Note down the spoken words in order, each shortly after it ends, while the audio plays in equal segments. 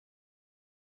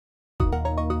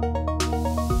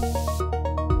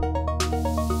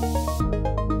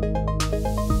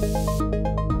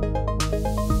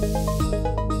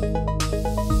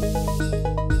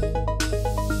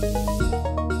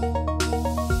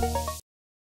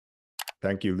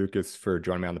Thank you, Lucas, for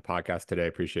joining me on the podcast today.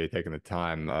 Appreciate you taking the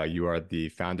time. You are the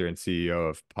founder and CEO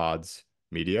of Pods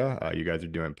Media. You guys are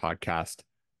doing podcast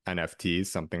NFTs,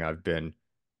 something I've been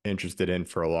interested in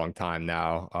for a long time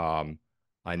now.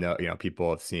 I know, people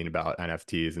have seen about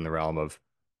NFTs in the realm of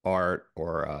art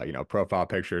or, profile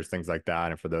pictures, things like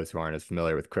that. And for those who aren't as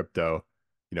familiar with crypto,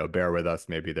 bear with us.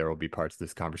 Maybe there will be parts of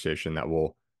this conversation that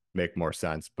will make more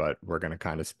sense, but we're going to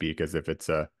kind of speak as if it's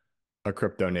a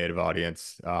crypto native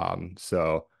audience.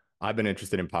 So I've been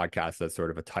interested in podcasts as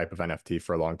sort of a type of NFT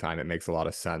for a long time. It makes a lot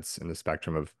of sense in the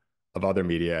spectrum of other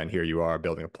media, and here you are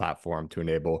building a platform to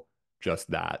enable just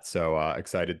that. So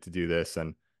excited to do this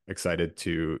and excited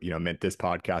to mint this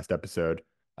podcast episode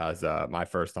as my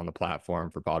first on the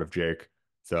platform for Pod of Jake.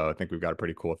 So I think we've got a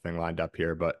pretty cool thing lined up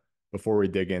here. But before we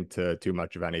dig into too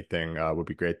much of anything, would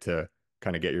be great to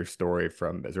kind of get your story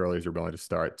from as early as you're willing to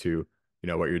start to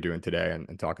what you're doing today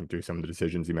and talking through some of the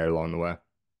decisions you made along the way.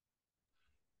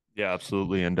 Yeah,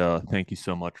 absolutely. And thank you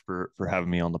so much for having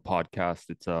me on the podcast.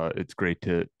 It's great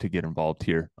to get involved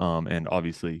here. And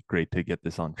obviously great to get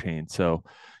this on chain. So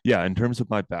yeah, in terms of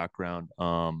my background,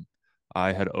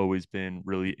 I had always been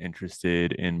really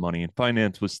interested in money and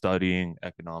finance, was studying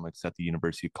economics at the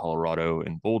University of Colorado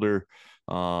in Boulder,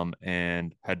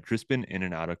 and had just been in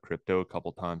and out of crypto a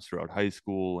couple times throughout high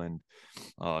school and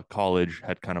college,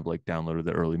 had kind of like downloaded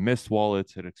the early Mist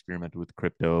wallets, had experimented with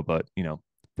crypto, but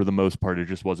for the most part, it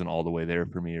just wasn't all the way there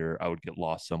for me, or I would get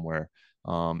lost somewhere.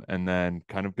 And then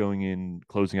kind of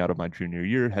closing out of my junior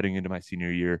year, heading into my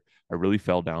senior year, I really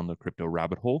fell down the crypto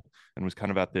rabbit hole and was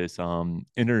kind of at this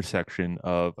intersection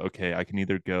of, okay, I can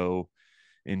either go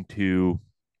into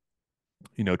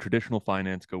traditional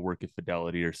finance, go work at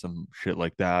Fidelity or some shit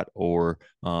like that, or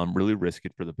really risk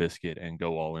it for the biscuit and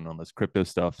go all in on this crypto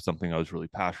stuff, something I was really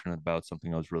passionate about,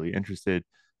 something I was really interested,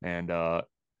 and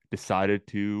decided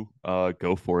to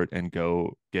go for it and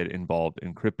go get involved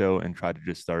in crypto and try to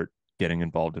just start getting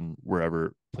involved in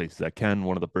wherever places I can.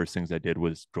 One of the first things I did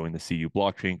was join the CU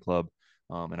blockchain club.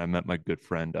 And I met my good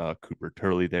friend Cooper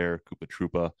Turley there, Koopa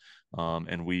Troopa,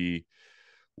 and we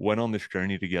went on this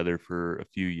journey together for a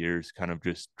few years, kind of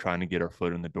just trying to get our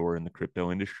foot in the door in the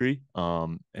crypto industry.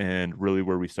 And really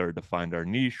where we started to find our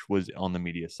niche was on the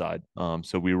media side.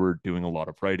 So we were doing a lot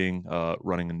of writing,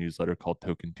 running a newsletter called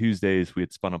Token Tuesdays. We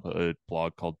had spun up a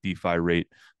blog called DeFi Rate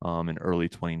in early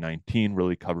 2019,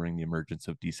 really covering the emergence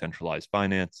of decentralized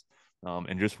finance.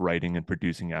 And just writing and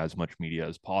producing as much media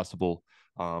as possible.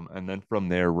 And then from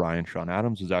there, Ryan Sean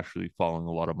Adams was actually following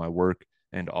a lot of my work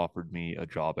and offered me a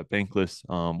job at Bankless,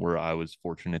 where I was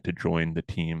fortunate to join the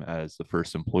team as the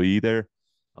first employee there.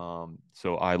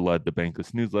 So I led the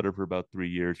Bankless newsletter for about 3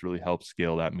 years, really helped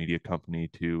scale that media company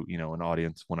to, an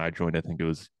audience. When I joined, I think it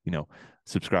was,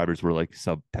 subscribers were like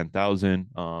sub 10,000.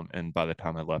 And by the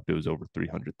time I left, it was over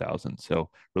 300,000. So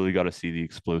really got to see the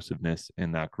explosiveness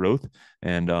in that growth.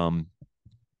 And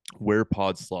where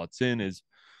Pod slots in is,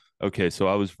 okay, so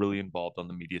I was really involved on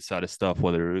the media side of stuff,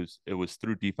 whether it was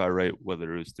through DeFi, right,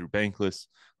 whether it was through Bankless,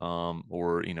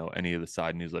 or any of the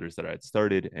side newsletters that I had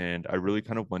started, and I really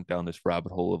kind of went down this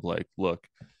rabbit hole of like, look,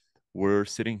 we're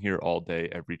sitting here all day,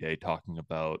 every day, talking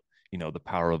about the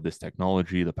power of this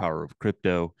technology, the power of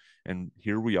crypto, and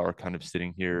here we are, kind of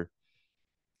sitting here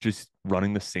just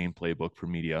running the same playbook for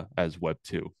media as Web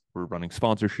 2. We're running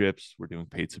sponsorships, we're doing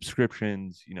paid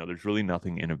subscriptions. There's really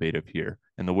nothing innovative here.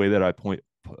 And the way that I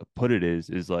put it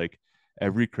is like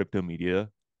every crypto media,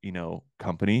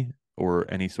 company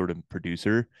or any sort of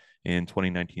producer in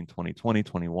 2019, 2020,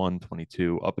 21,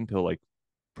 22, up until like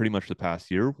pretty much the past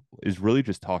year is really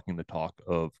just talking the talk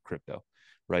of crypto,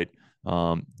 right?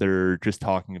 They're just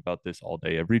talking about this all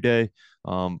day, every day.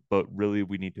 But really,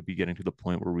 we need to be getting to the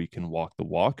point where we can walk the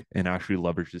walk and actually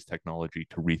leverage this technology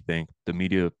to rethink the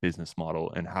media business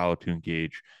model and how to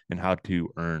engage and how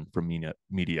to earn from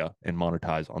media and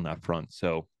monetize on that front.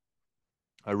 So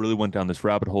I really went down this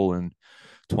rabbit hole in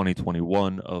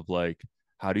 2021 of like,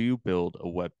 how do you build a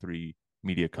Web3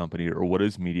 media company, or what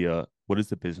is media? What does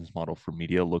the business model for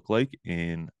media look like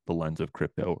in the lens of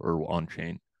crypto or on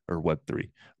chain or Web3,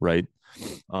 right?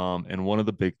 And one of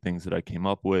the big things that I came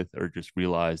up with or just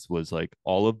realized was like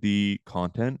all of the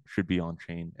content should be on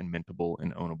chain and mintable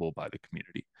and ownable by the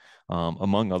community.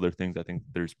 Among other things, I think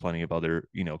there's plenty of other,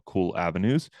 cool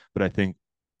avenues, but I think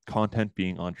content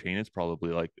being on chain is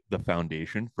probably like the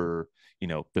foundation for,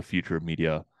 the future of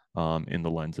media in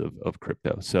the lens of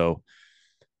crypto. So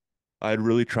I had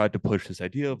really tried to push this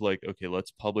idea of like, okay,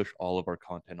 let's publish all of our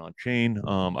content on chain.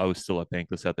 I was still at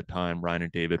Bankless at the time. Ryan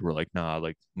and David were like, nah,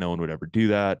 like no one would ever do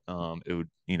that. It would,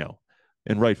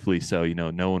 and rightfully so.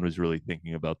 No one was really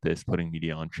thinking about this, putting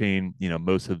media on chain.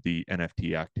 Most of the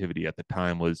NFT activity at the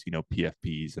time was,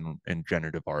 PFPs and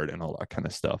generative art and all that kind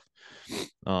of stuff.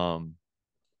 Um,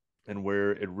 and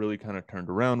where it really kind of turned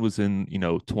around was in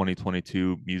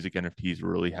 2022. Music NFTs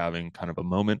were really having kind of a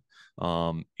moment.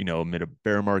 Amid a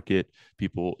bear market,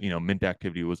 people, mint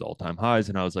activity was all-time highs,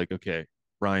 and I was like, okay,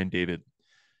 Ryan, David,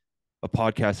 a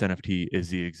podcast NFT is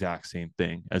the exact same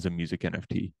thing as a music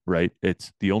NFT, right?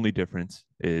 It's the only difference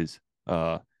is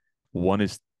one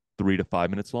is 3 to 5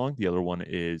 minutes long, the other one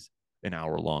is an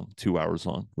hour long, 2 hours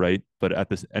long, right? But at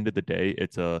the end of the day,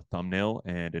 it's a thumbnail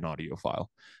and an audio file.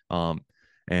 Um,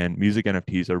 and music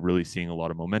NFTs are really seeing a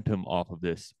lot of momentum off of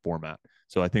this format.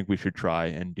 So I think we should try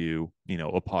and do,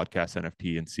 a podcast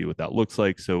NFT and see what that looks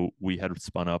like. So we had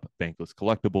spun up Bankless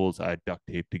Collectibles. I duct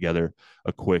taped together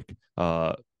a quick,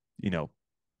 you know,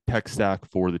 tech stack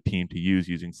for the team to use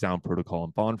using Sound Protocol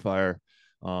and Bonfire.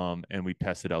 And we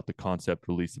tested out the concept,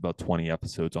 released about 20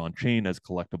 episodes on chain as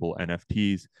collectible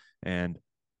NFTs. And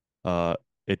uh,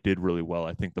 it did really well.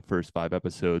 I think the first 5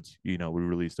 episodes, we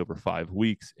released over 5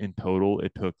 weeks. In total,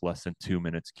 it took less than 2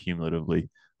 minutes cumulatively.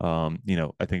 I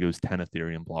think it was 10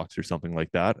 Ethereum blocks or something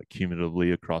like that,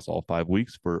 cumulatively across all 5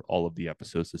 weeks for all of the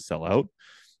episodes to sell out.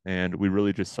 And we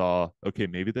really just saw, okay,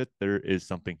 maybe that there is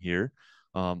something here.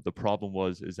 The problem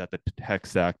is that the tech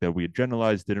stack that we had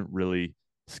generalized didn't really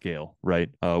scale, right?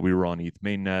 We were on ETH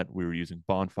mainnet, we were using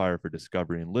Bonfire for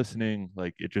discovery and listening.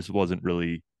 Like it just wasn't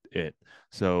really it.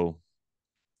 So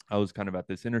I was kind of at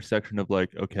this intersection of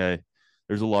like, okay,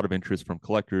 there's a lot of interest from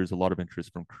collectors, a lot of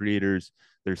interest from creators.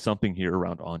 There's something here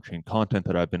around on-chain content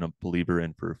that I've been a believer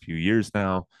in for a few years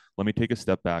now. Let me take a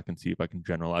step back and see if I can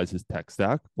generalize this tech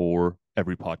stack for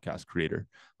every podcast creator.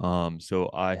 So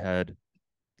I had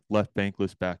left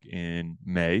Bankless back in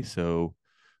May, so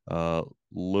a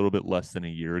little bit less than a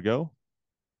year ago,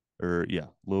 or yeah,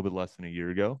 a little bit less than a year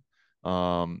ago,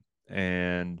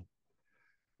 and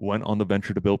went on the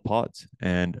venture to build pods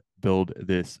and build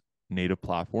this native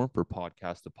platform for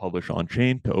podcasts to publish on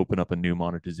chain to open up a new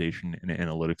monetization and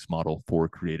analytics model for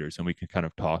creators. And we can kind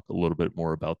of talk a little bit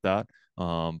more about that.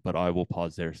 But I will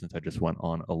pause there since I just went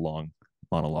on a long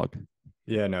monologue.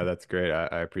 Yeah, no, that's great.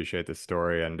 I appreciate the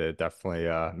story, and it definitely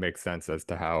makes sense as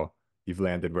to how you've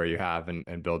landed where you have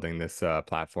and building this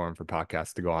platform for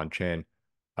podcasts to go on chain.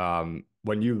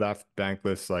 When you left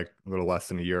Bankless like a little less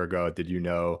than a year ago, did you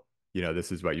know,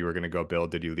 this is what you were going to go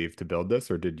build? Did you leave to build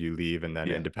this, or did you leave and then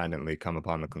Yeah. independently come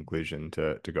upon the conclusion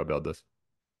to go build this?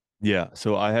 Yeah.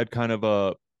 So I had kind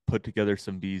of put together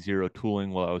some V0 tooling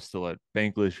while I was still at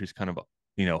Bankless, just kind of,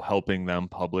 helping them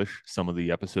publish some of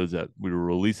the episodes that we were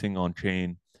releasing on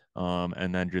chain.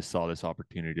 And then just saw this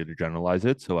opportunity to generalize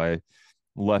it. So I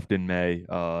left in May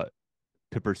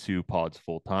to pursue pods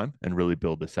full time and really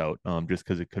build this out, just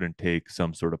because it couldn't take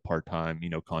some sort of part time,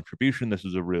 contribution. This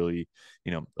was a really,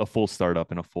 a full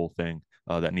startup and a full thing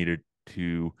that needed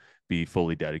to be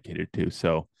fully dedicated to.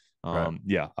 So, Right.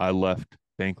 yeah, I left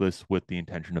Bankless with the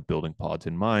intention of building pods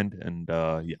in mind. And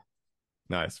yeah.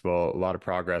 Nice. Well, a lot of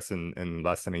progress in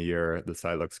less than a year. The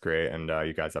site looks great, and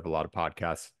you guys have a lot of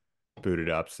podcasts booted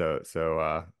up. So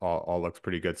all looks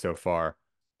pretty good so far.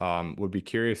 Would be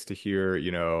curious to hear,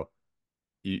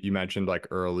 you mentioned like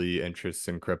early interests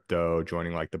in crypto,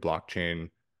 joining like the blockchain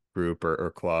group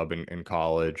or club in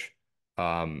college.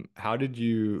 How did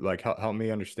you like help me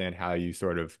understand how you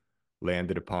sort of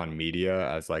landed upon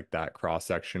media as like that cross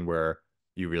section where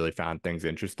you really found things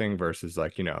interesting versus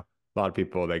like, a lot of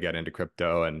people they get into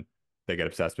crypto and they get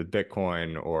obsessed with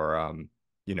Bitcoin or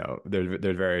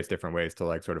there's various different ways to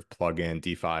like sort of plug in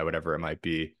DeFi, whatever it might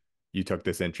be. You took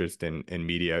this interest in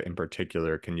media in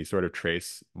particular. Can you sort of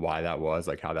trace why that was,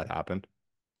 like how that happened?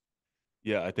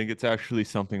 Yeah, I think it's actually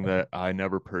something that I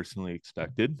never personally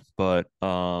expected. But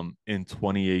in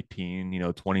 2018,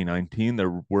 2019,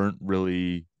 there weren't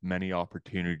really many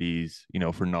opportunities,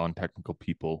 for non-technical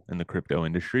people in the crypto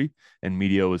industry. And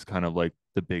media was kind of like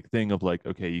the big thing of like,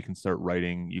 okay, you can start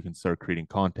writing, you can start creating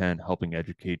content, helping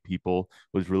educate people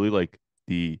was really like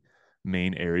the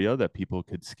main area that people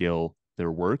could scale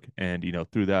their work. And,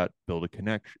 through that, build a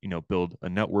connection, build a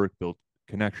network, build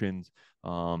connections,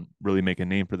 really make a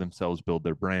name for themselves, build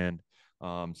their brand.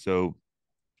 So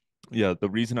yeah, the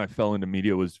reason I fell into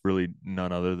media was really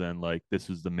none other than like this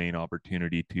was the main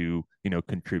opportunity to,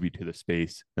 contribute to the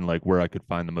space and like where I could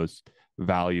find the most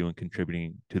value in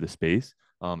contributing to the space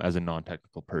as a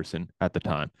non-technical person at the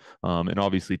time. And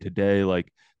obviously today,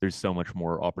 like there's so much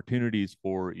more opportunities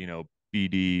for,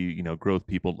 BD, growth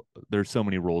people. There's so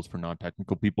many roles for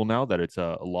non-technical people now that it's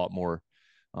a lot more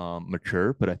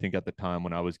mature. But I think at the time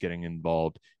when I was getting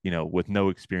involved, with no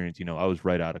experience, I was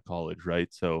right out of college, right?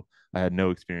 So I had no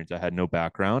experience, I had no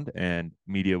background, and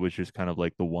media was just kind of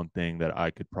like the one thing that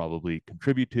I could probably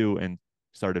contribute to and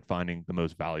started finding the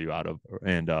most value out of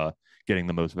and getting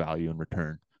the most value in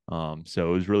return. So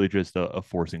it was really just a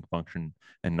forcing function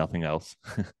and nothing else,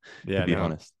 to Yeah, be no,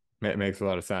 honest. makes a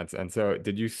lot of sense. And so,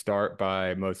 did you start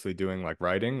by mostly doing like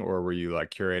writing, or were you like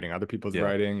curating other people's Yeah.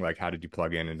 writing? Like, how did you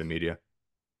plug in into media?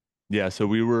 Yeah, so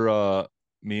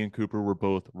me and Cooper were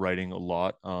both writing a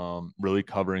lot, really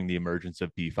covering the emergence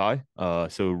of DeFi.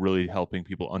 So really helping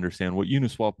people understand what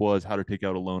Uniswap was, how to take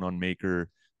out a loan on Maker,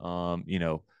 um, you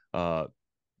know, uh,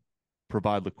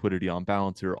 provide liquidity on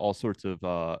Balancer, all sorts of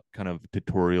kind of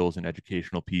tutorials and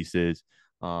educational pieces.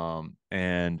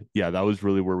 And yeah, that was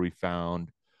really where we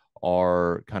found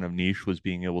our kind of niche, was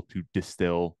being able to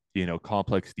distill,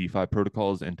 complex DeFi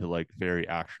protocols into like very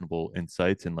actionable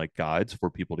insights and like guides for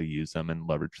people to use them and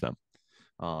leverage them.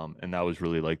 And that was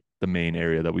really like the main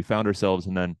area that we found ourselves.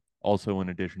 And then also in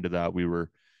addition to that, we were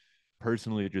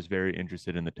personally just very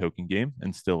interested in the token game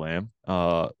and still am,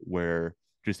 where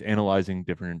just analyzing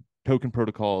different token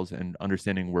protocols and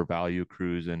understanding where value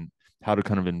accrues and how to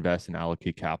kind of invest and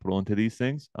allocate capital into these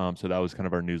things. So that was kind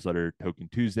of our newsletter Token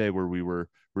Tuesday, where we were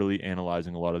really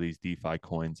analyzing a lot of these DeFi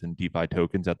coins and DeFi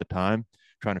tokens at the time,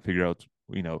 trying to figure out,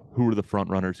 who are the front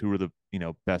runners, who are the,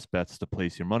 best bets to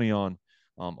place your money on,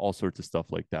 all sorts of stuff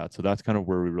like that. So that's kind of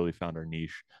where we really found our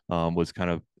niche, was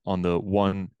kind of on the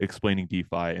one explaining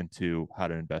DeFi and two how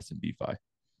to invest in DeFi.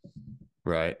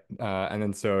 Right. And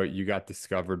then so you got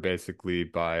discovered basically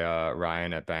by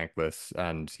Ryan at Bankless,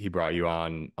 and he brought you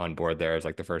on board there as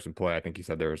like the first employee. I think he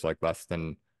said there was like less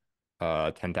than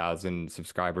 10,000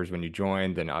 subscribers when you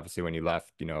joined, and obviously when you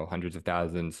left, hundreds of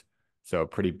thousands. So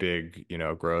pretty big,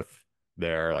 growth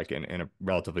there, like in a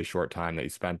relatively short time that you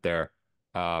spent there.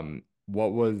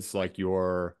 What was like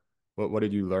what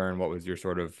did you learn? What was your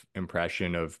sort of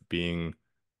impression of being,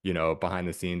 behind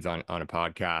the scenes on a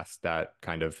podcast that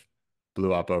kind of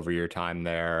blew up over your time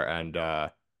there and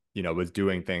was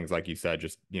doing things like you said,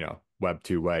 just, Web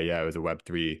 2 way. Yeah, it was a Web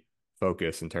 3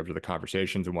 focus in terms of the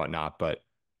conversations and whatnot, but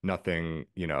nothing,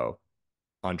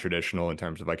 untraditional in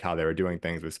terms of like how they were doing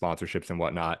things with sponsorships and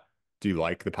whatnot. Do you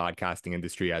like the podcasting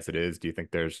industry as it is? Do you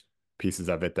think there's pieces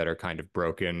of it that are kind of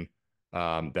broken,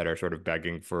 that are sort of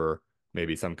begging for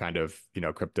maybe some kind of,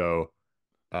 crypto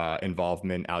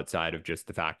involvement outside of just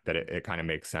the fact that it kind of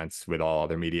makes sense with all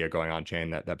other media going on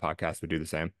chain that podcast would do the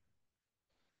same?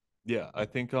 Yeah, I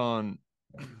think on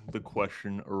the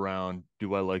question around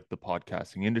do I like the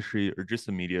podcasting industry or just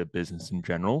the media business in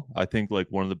general, I think like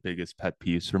one of the biggest pet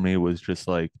peeves for me was just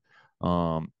like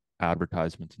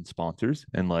advertisements and sponsors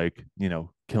and like,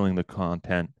 killing the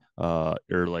content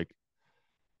or like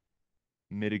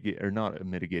mitigate or not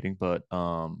mitigating, but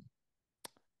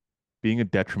being a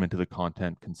detriment to the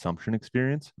content consumption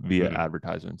experience via Mm,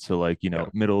 advertisements. So like, yeah,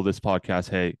 middle of this podcast,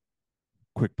 hey,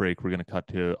 quick break, we're going to cut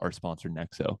to our sponsor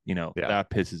Nexo. yeah. That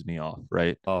pisses me off,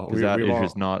 right? Oh, Because we that is won't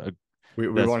just not a we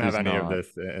that's won't have just any of not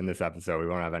this in this episode. We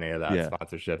won't have any of that yeah.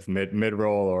 sponsorships mid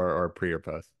roll or pre or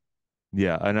post.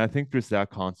 Yeah, and I think just that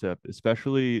concept,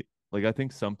 especially like I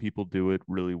think some people do it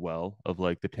really well of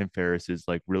like the Tim Ferriss is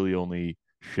like really only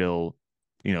shill,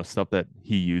 stuff that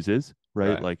he uses,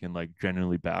 right? Right. Like and like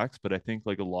genuinely backs. But I think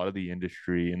like a lot of the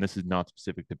industry, and this is not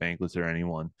specific to Bankless or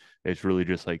anyone, it's really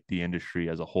just like the industry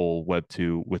as a whole, Web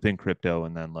two within crypto,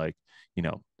 and then like,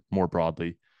 more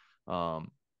broadly,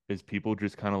 um, is people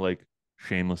just kind of like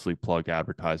shamelessly plug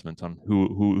advertisements on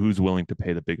who's willing to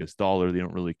pay the biggest dollar. They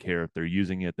don't really care if they're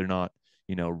using it. They're not,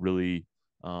 really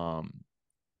um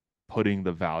putting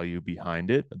the value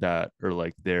behind it that or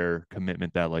like their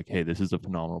commitment that like, hey, this is a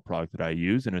phenomenal product that I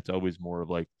use. And it's always more of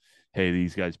like, hey,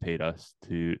 these guys paid us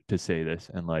to say this.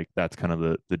 And like that's kind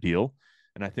of the deal.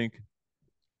 And I think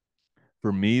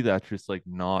for me, that's just like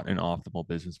not an optimal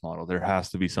business model. There has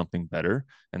to be something better.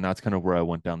 And that's kind of where I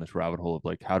went down this rabbit hole of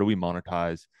like, how do we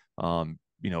monetize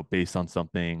based on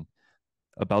something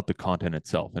about the content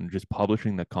itself, and just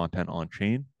publishing the content on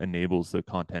chain enables the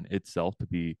content itself to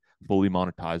be fully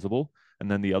monetizable. And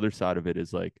then the other side of it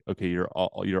is like, okay, your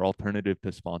alternative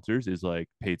to sponsors is like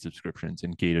paid subscriptions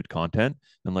and gated content.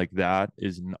 And like that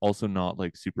is also not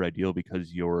like super ideal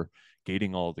because you're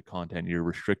gating all of the content, you're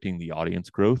restricting the audience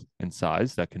growth and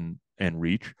size that can and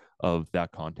reach of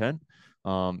that content.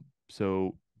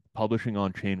 So publishing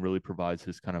on chain really provides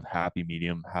this kind of happy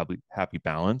medium, happy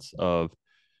balance of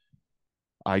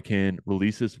I can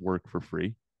release this work for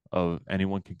free. of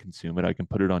anyone can consume it. I can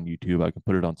put it on YouTube, I can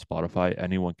put it on Spotify,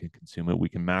 anyone can consume it. We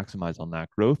can maximize on that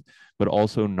growth, but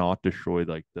also not destroy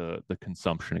like the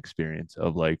consumption experience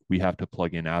of like we have to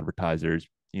plug in advertisers,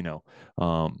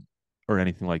 or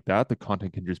anything like that. The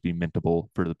content can just be mintable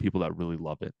for the people that really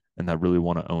love it and that really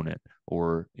want to own it,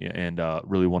 or and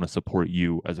really want to support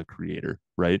you as a creator,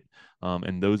 right?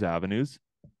 And those avenues,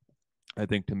 I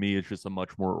think to me, it's just a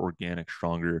much more organic,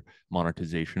 stronger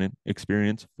monetization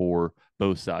experience for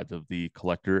both sides of the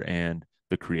collector and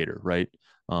the creator, right?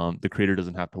 The creator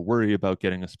doesn't have to worry about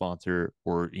getting a sponsor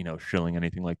or shilling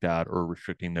anything like that, or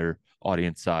restricting their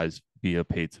audience size via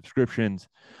paid subscriptions.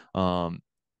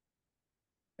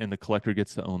 And the collector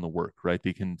gets to own the work, right?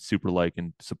 They can super like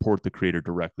and support the creator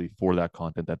directly for that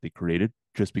content that they created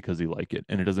just because they like it.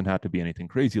 And it doesn't have to be anything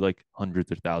crazy like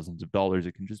hundreds or thousands of dollars.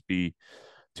 It can just be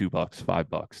 $2,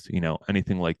 $5,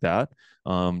 anything like that.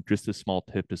 Just a small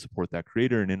tip to support that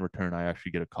creator. And in return, I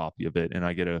actually get a copy of it and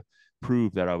I get to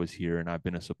prove that I was here and I've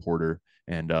been a supporter.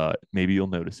 And maybe you'll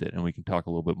notice it. And we can talk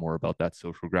a little bit more about that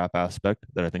social graph aspect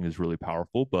that I think is really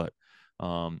powerful. But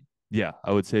yeah,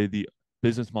 I would say the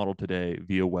business model today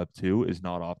via Web2 is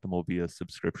not optimal via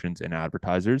subscriptions and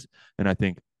advertisers. And I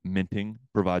think minting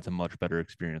provides a much better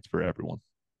experience for everyone.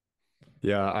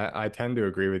 Yeah, I tend to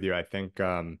agree with you. I think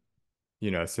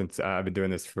since I've been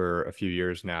doing this for a few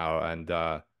years now, and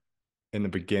in the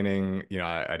beginning,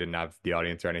 I didn't have the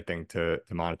audience or anything to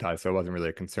monetize, so it wasn't really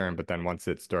a concern. But then once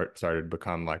it started to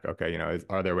become like, okay,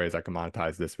 are there ways I can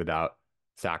monetize this without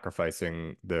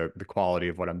sacrificing the quality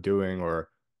of what I'm doing or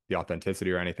the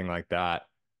authenticity or anything like that?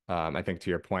 I think to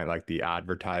your point, like the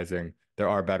advertising, there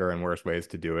are better and worse ways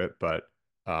to do it, but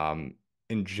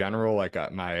in general, like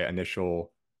my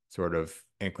initial sort of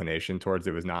inclination towards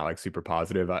it was not like super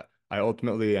positive. I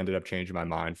ultimately ended up changing my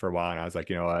mind for a while, and I was like,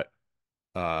 you know what?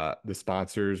 The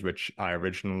sponsors, which I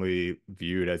originally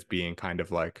viewed as being kind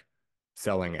of like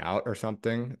selling out or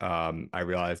something, I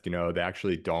realized, they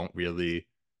actually don't really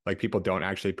like people don't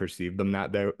actually perceive them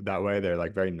that way. They're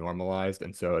like very normalized,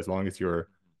 and so as long as you're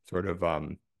sort of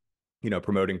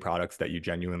promoting products that you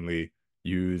genuinely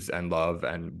use and love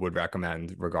and would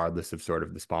recommend regardless of sort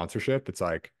of the sponsorship, it's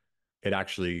like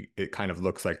it kind of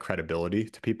looks like credibility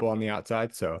to people on the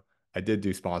outside. So I did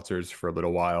do sponsors for a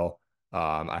little while.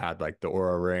 I had like the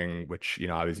Oura ring, which,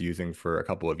 I was using for a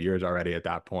couple of years already at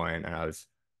that point, and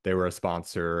they were a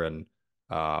sponsor, and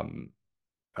um,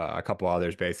 a couple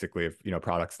others basically of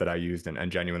products that I used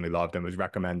and genuinely loved and was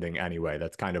recommending anyway.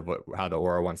 That's kind of how the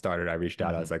Aura one started. I reached out.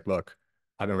 I Mm-hmm. was like, look,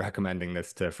 I've been recommending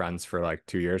this to friends for like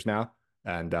 2 years now,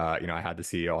 and I had the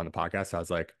CEO on the podcast. So I was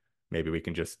like, maybe we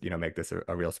can just make this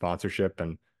a real sponsorship,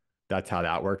 and that's how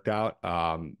that worked out.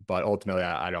 But ultimately,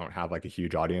 I don't have like a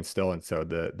huge audience still, and so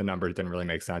the numbers didn't really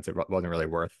make sense. It wasn't really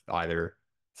worth either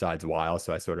side's while,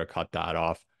 so I sort of cut that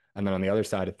off. And then on the other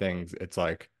side of things, it's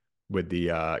like with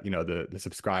the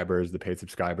subscribers, the paid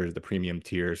subscribers, the premium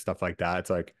tiers, stuff like that. It's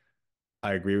like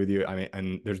I agree with you. I mean,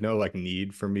 and there's no like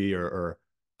need for me or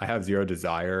I have zero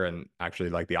desire and actually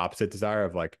like the opposite desire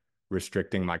of like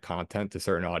restricting my content to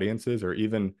certain audiences or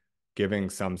even giving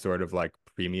some sort of like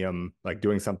premium, like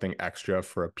doing something extra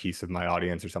for a piece of my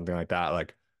audience or something like that.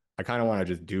 Like I kind of want to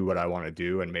just do what I want to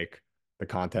do and make the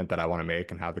content that I want to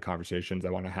make and have the conversations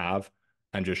I want to have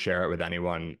and just share it with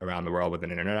anyone around the world with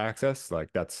an internet access. Like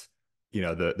that's,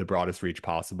 the broadest reach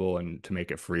possible and to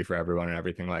make it free for everyone and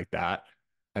everything like that.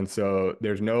 And so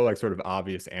there's no like sort of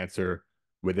obvious answer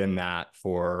within that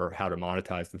for how to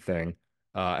monetize the thing.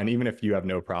 And even if you have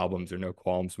no problems or no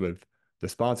qualms with the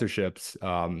sponsorships,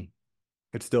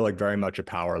 it's still like very much a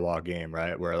power law game,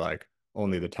 right? Where like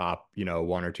only the top, 1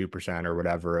 or 2% or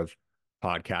whatever of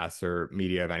podcasts or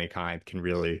media of any kind can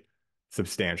really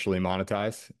substantially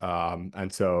monetize.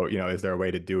 And so, is there a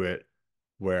way to do it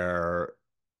where,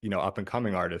 up and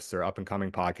coming artists or up and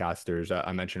coming podcasters,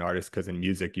 I mentioned artists because in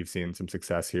music, you've seen some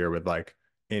success here with like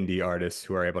indie artists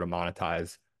who are able to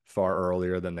monetize far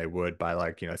earlier than they would by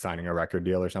like, signing a record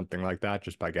deal or something like that,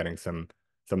 just by getting some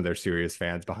of their serious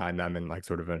fans behind them in like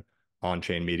sort of an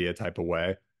on-chain media type of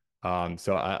way.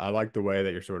 So I like the way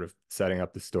that you're sort of setting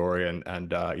up the story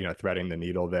and threading the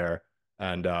needle there.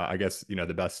 And I guess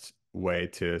the best way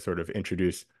to sort of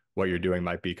introduce what you're doing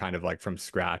might be kind of like from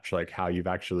scratch, like how you've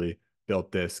actually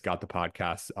built this, got the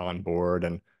podcast on board,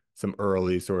 and some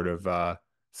early sort of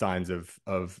signs of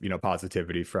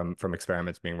positivity from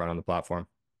experiments being run on the platform.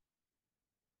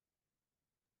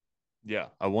 Yeah,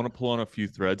 I want to pull on a few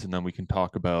threads and then we can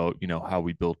talk about, how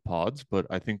we build pods. But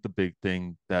I think the big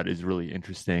thing that is really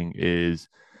interesting is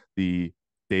the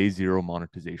day zero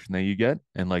monetization that you get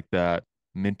and like that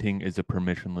minting is a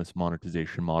permissionless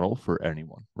monetization model for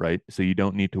anyone, right? So you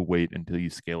don't need to wait until you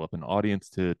scale up an audience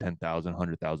to 10,000,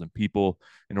 100,000 people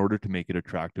in order to make it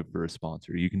attractive for a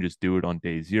sponsor. You can just do it on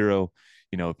day zero.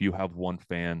 If you have one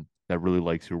fan that really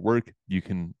likes your work, you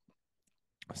can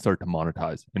start to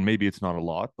monetize. And maybe it's not a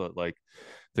lot, but like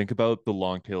think about the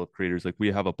long tail of creators. Like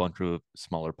we have a bunch of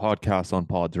smaller podcasts on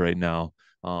pods right now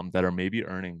that are maybe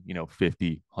earning,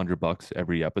 50, $100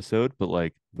 every episode. But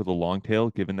like for the long tail,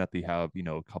 given that they have,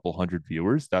 a couple hundred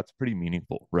viewers, that's pretty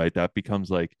meaningful, right? That becomes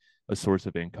like a source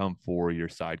of income for your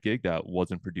side gig that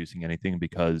wasn't producing anything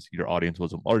because your audience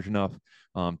wasn't large enough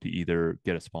to either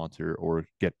get a sponsor or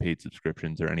get paid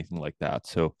subscriptions or anything like that.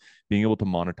 So being able to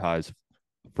monetize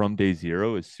from day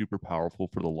zero is super powerful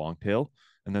for the long tail.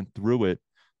 And then through it,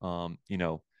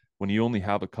 when you only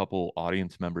have a couple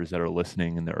audience members that are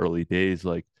listening in the early days,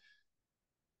 like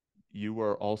you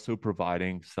are also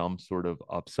providing some sort of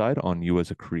upside on you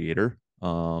as a creator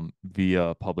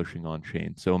via publishing on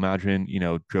chain. So imagine,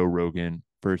 Joe Rogan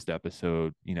first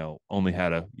episode, only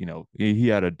had he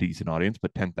had a decent audience,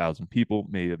 but 10,000 people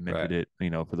may have minted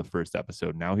Right. it, for the first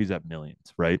episode. Now he's at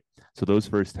millions, right? So those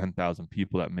first 10,000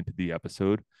 people that minted the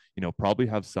episode, probably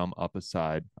have some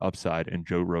upside in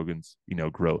Joe Rogan's,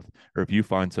 growth. Or if you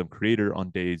find some creator on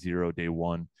day zero, day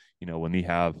one, when they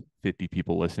have 50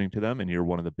 people listening to them and you're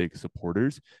one of the big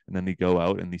supporters, and then they go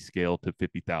out and they scale to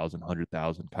 50,000,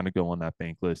 100,000, kind of go on that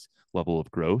Bankless level of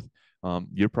growth,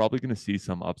 you're probably going to see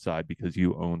some upside because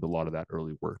you owned a lot of that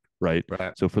early work, right?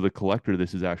 Right. So for the collector,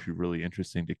 this is actually really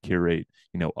interesting to curate,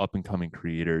 up and coming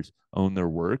creators, own their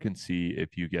work, and see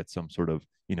if you get some sort of,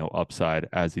 upside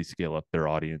as they scale up their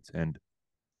audience. And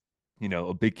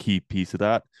a big key piece of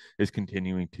that is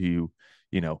continuing to,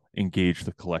 engage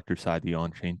the collector side, the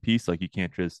on-chain piece. Like you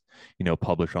can't just,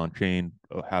 publish on-chain,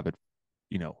 have it,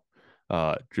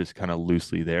 just kind of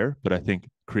loosely there. But I think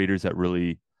creators that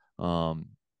really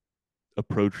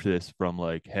approach this from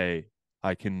like, hey,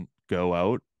 I can go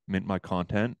out, mint my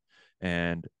content,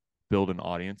 and build an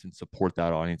audience and support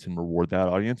that audience and reward that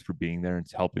audience for being there and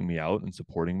helping me out and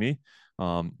supporting me.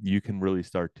 You can really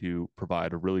start to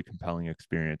provide a really compelling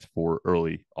experience for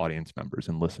early audience members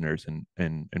and listeners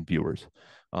and viewers.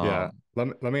 Yeah.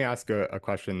 Um, Let me ask a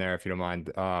question there if you don't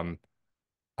mind.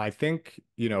 I think,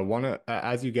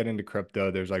 as you get into crypto,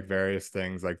 there's like various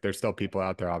things. Like there's still people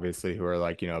out there, obviously, who are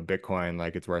like, Bitcoin,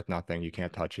 like it's worth nothing. You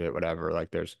can't touch it, whatever. Like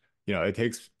there's, it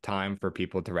takes time for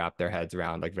people to wrap their heads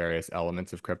around like various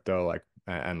elements of crypto, like,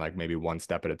 and like maybe one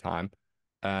step at a time.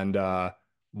 And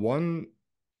one,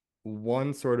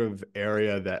 one sort of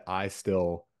area that I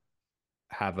still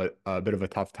have a bit of a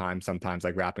tough time sometimes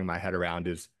like wrapping my head around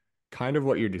is kind of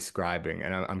what you're describing.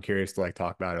 And I'm curious to like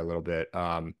talk about it a little bit,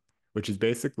 which is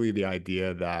basically the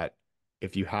idea that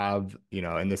if you have,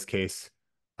 in this case,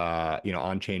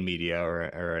 on-chain media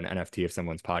or an NFT of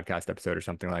someone's podcast episode or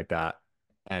something like that,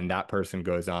 and that person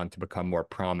goes on to become more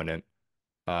prominent,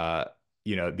 uh,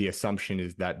 the assumption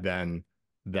is that then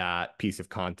that piece of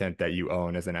content that you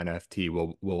own as an NFT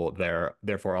will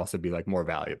therefore also be like more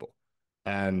valuable.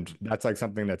 And that's like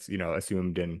something that's,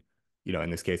 assumed in, in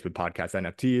this case with podcast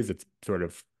NFTs, it's sort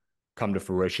of come to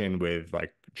fruition with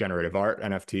like generative art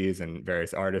NFTs and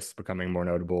various artists becoming more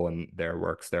notable and their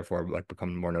works therefore like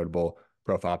become more notable,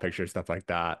 profile pictures, stuff like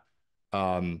that.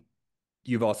 Um,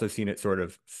 you've also seen it sort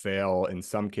of fail in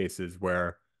some cases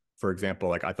where, for example,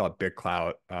 like I thought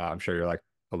BitClout, I'm sure you're like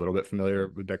a little bit familiar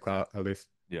with BitClout at least.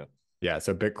 yeah. Yeah,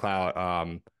 so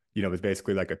BitClout, was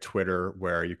basically like a Twitter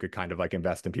where you could kind of like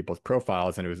invest in people's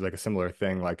profiles, and it was like a similar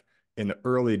thing. Like in the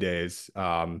early days,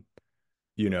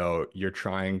 you're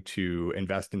trying to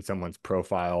invest in someone's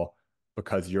profile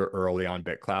because you're early on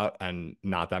BitClout and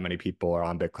not that many people are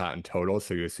on BitClout in total.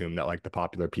 So you assume that like the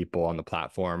popular people on the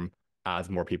platform, as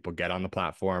more people get on the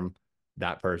platform,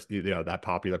 that person, that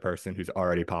popular person who's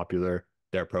already popular,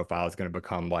 their profile is going to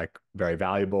become like very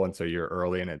valuable. And so you're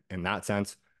early in it in that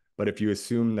sense. But if you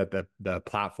assume that the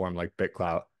platform like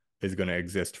BitClout is going to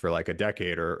exist for like a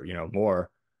decade or,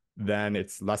 more, then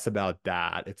it's less about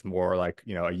that. It's more like,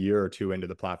 a year or two into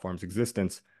the platform's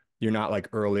existence, you're not like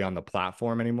early on the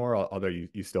platform anymore, although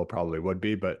you still probably would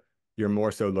be, but you're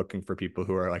more so looking for people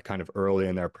who are like kind of early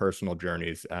in their personal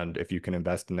journeys. And if you can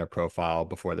invest in their profile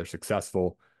before they're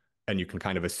successful, and you can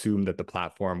kind of assume that the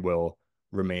platform will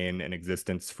remain in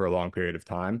existence for a long period of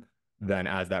time, then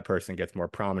as that person gets more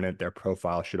prominent, their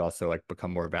profile should also like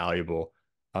become more valuable.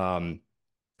 Um,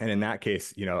 and in that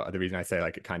case, the reason I say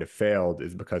like it kind of failed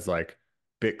is because like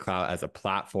BitClout as a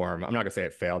platform, I'm not gonna say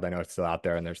it failed. I know it's still out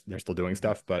there and they're still doing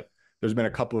stuff, but there's been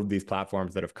a couple of these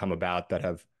platforms that have come about that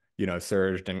have,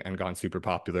 surged and gone super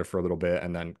popular for a little bit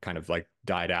and then kind of like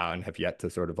died out and have yet to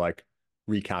sort of like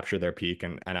recapture their peak.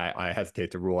 And I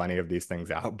hesitate to rule any of these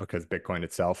things out because Bitcoin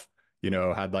itself,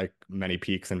 had like many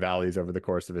peaks and valleys over the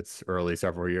course of its early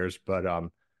several years. But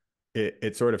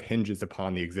it sort of hinges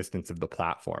upon the existence of the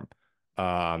platform.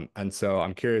 And so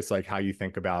I'm curious, like, how you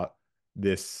think about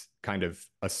this kind of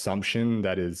assumption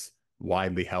that is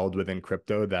widely held within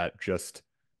crypto that just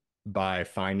by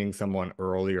finding someone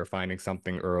early or finding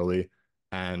something early,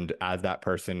 and as that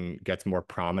person gets more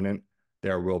prominent,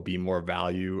 there will be more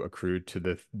value accrued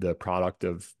to the product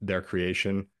of their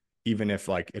creation, even if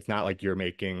like it's not like you're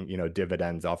making,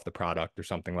 dividends off the product or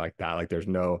something like that. Like there's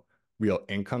no real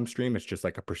income stream. It's just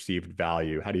like a perceived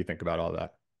value. How do you think about all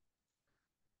that?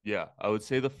 Yeah, I would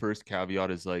say the first caveat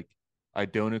is like I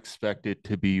don't expect it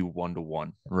to be one to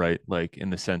one, right? Like in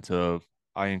the sense of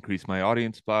I increase my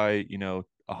audience by,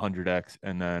 100x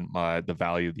and then the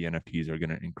value of the NFTs are going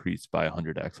to increase by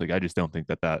 100x. Like I just don't think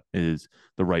that that is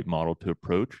the right model to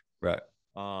approach. Right.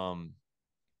 Um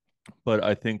but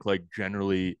I think like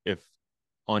generally if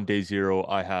on day zero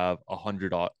I have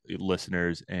 100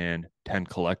 listeners and 10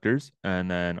 collectors,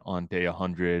 and then on day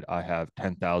 100 I have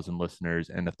 10,000 listeners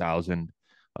and 1,000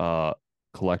 uh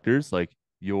collectors, like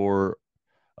your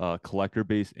collector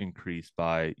base increased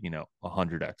by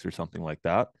 100x or something like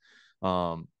that.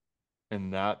 um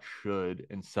and that should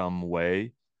in some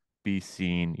way be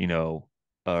seen,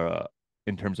 uh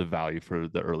in terms of value for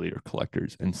the earlier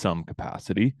collectors in some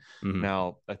capacity. Hmm.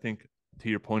 Now I think to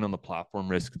your point on the platform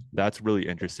risk, that's really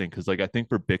interesting because like I think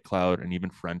for BitCloud and even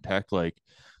FriendTech, like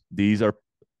these are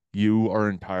you are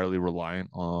entirely reliant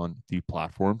on the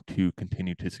platform to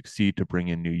continue to succeed, to bring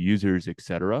in new users,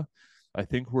 etc. I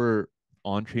think where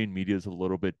on-chain media is a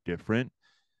little bit different,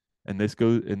 and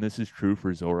this is true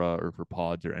for Zora or for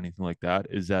pods or anything like that,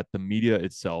 is that the media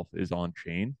itself is on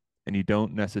chain, and you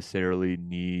don't necessarily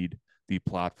need the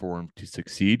platform to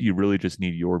succeed. You really just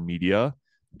need your media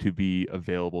to be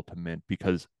available to mint,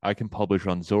 because I can publish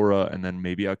on Zora and then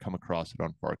maybe I come across it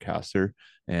on Farcaster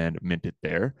and mint it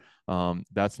there.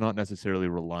 That's not necessarily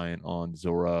reliant on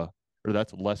Zora, or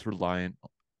that's less reliant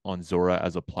on Zora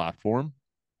as a platform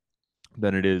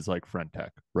than it is like friend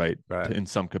tech, right? Right. In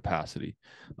some capacity.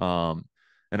 Um,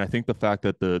 and I think the fact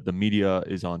that the media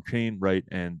is on chain, right,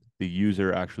 and the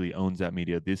user actually owns that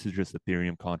media. This is just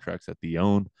Ethereum contracts that they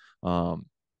own. Um,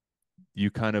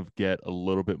 you kind of get a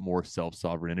little bit more self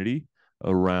sovereignty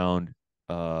around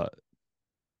uh,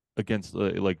 against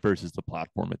like versus the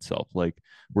platform itself. Like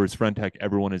whereas friend tech,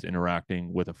 everyone is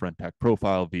interacting with a friend tech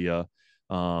profile via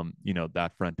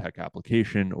that friend tech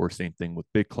application, or same thing with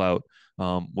BitClout.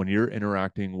 When you're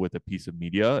interacting with a piece of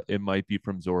media, it might be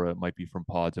from Zora, it might be from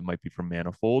Pods, it might be from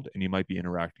Manifold, and you might be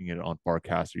interacting it on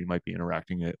Farcaster, you might be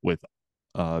interacting it with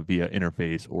via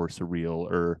interface or Surreal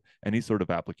or any sort of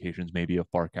applications, maybe a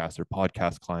Farcaster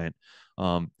podcast client.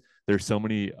 Um, there's so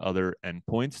many other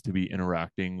endpoints to be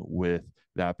interacting with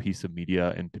that piece of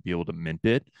media and to be able to mint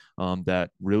it, that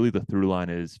really the through line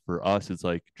is for us is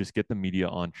like just get the media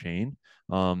on chain.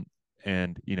 um,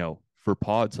 and for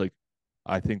pods, like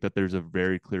I think that there's a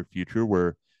very clear future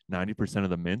where 90% of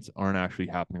the mints aren't actually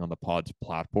happening on the pods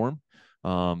platform,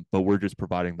 but we're just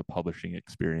providing the publishing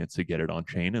experience to get it on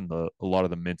chain, and a lot of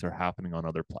the mints are happening on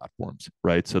other platforms,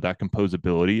 right? So that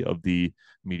composability of the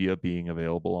media being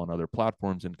available on other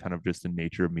platforms, and kind of just the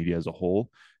nature of media as a whole,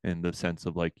 in the sense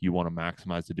of like you want to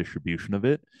maximize the distribution of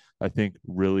it, I think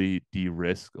really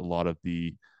de-risk a lot of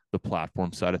the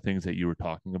platform side of things that you were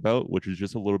talking about, which is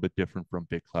just a little bit different from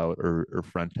BitCloud or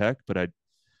FriendTech. But I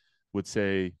would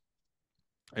say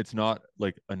it's not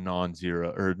like a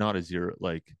non-zero, or not a zero,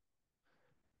 like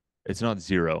it's not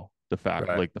zero the fact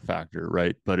Right. like the factor,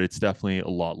 right? But it's definitely a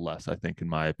lot less, I think, in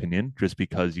my opinion, just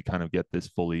because you kind of get this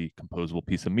fully composable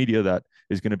piece of media that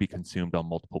is going to be consumed on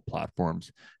multiple platforms,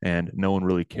 and no one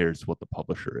really cares what the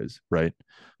publisher is, right?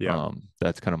 Yeah.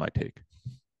 That's kind of my take.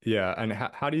 Yeah. And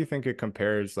how do you think it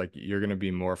compares? Like you're going to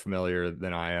be more familiar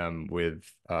than I am with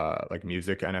like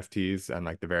music NFTs and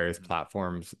like the various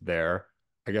platforms there.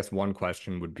 I guess one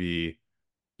question would be,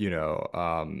 you know,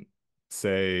 um,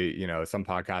 say, some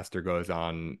podcaster goes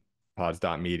on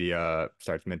pods.media,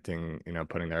 starts minting,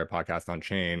 putting their podcast on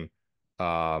chain.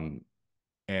 Um,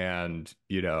 and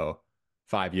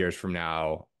 5 years from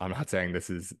now, I'm not saying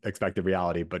this is expected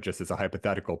reality, but just as a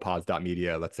hypothetical,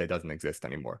 pods.media, let's say, doesn't exist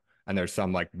anymore, and there's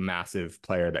some like massive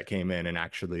player that came in and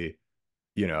actually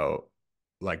you know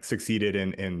like succeeded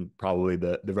in probably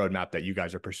the roadmap that you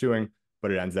guys are pursuing,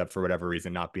 but it ends up for whatever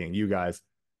reason not being you guys.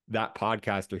 That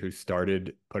podcaster who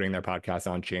started putting their podcast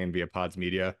on chain via pods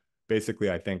media, basically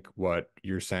I think what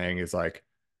you're saying is like,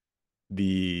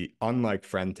 the unlike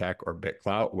friend tech or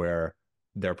BitClout, where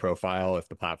their profile, if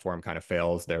the platform kind of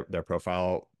fails, their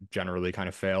profile generally kind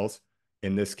of fails.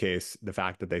 in this case, the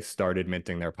fact that they started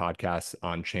minting their podcasts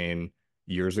on chain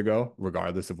years ago,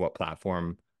 regardless of what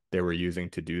platform they were using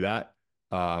to do that,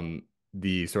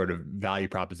 the sort of value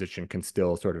proposition can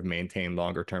still sort of maintain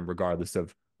longer term, regardless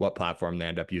of what platform they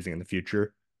end up using in the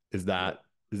future. Is Right.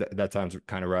 that that sounds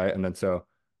kind of right? And then so,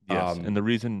 Yes, and the yeah,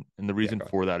 reason go ahead.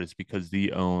 for that is because they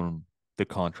own the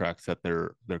contracts that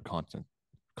their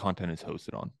content is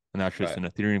hosted on, and that's just Right,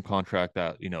 an Ethereum contract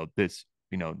that this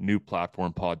new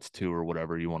platform Pods 2 or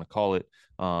whatever you want to call it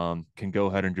can go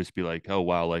ahead and just be like, oh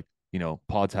wow, like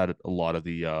Pods had a lot of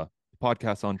the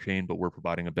podcasts on chain, but we're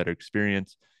providing a better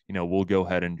experience. We'll go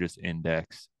ahead and just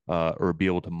index or be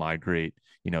able to migrate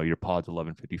your Pods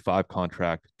 1155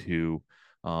 contract to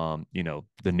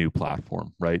the new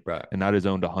platform, right? right, And that is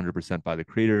owned 100% by the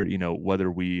creator.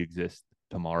 Whether we exist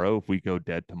tomorrow, if we go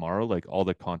dead tomorrow, like all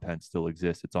the content still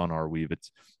exists. It's on our weave.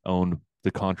 It's owned.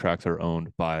 The contracts are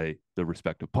owned by the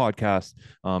respective podcasts,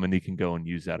 and they can go and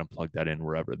use that and plug that in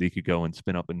wherever. They could go and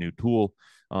spin up a new tool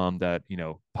that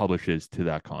publishes to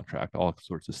that contract, all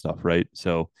sorts of stuff, right?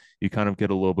 So you kind of get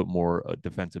a little bit more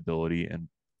defensibility and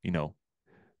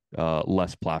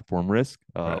less platform risk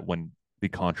right. when the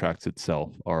contracts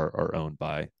itself are owned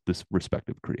by this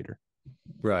respective creator.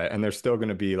 Right. And there's still going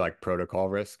to be like protocol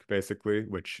risk basically,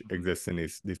 which Mm-hmm. exists in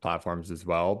these platforms as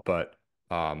well. But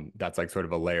that's like sort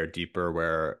of a layer deeper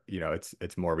where,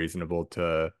 it's more reasonable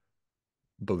to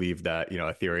believe that,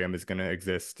 Ethereum is going to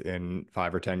exist in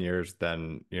 5 or 10 years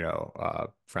than,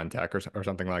 friend tech or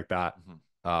something like that.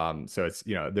 Mm-hmm. So it's,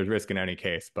 there's risk in any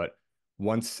case, but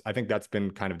once I think that's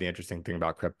been kind of the interesting thing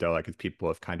about crypto, like as people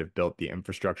have kind of built the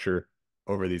infrastructure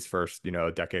over these first,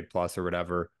 decade plus or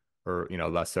whatever, or,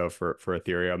 less so for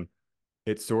Ethereum,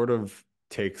 it sort of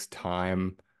takes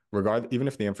time, even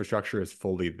if the infrastructure is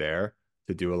fully there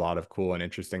to do a lot of cool and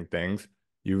interesting things,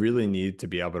 you really need to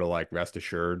be able to like rest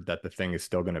assured that the thing is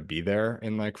still going to be there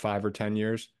in like 5 or 10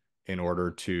 years in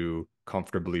order to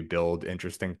comfortably build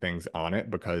interesting things on it.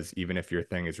 Because even if your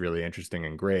thing is really interesting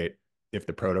and great, if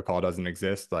the protocol doesn't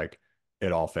exist, like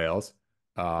it all fails.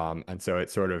 And so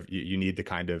it's sort of you need to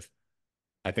kind of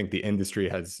I think the industry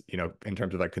has, in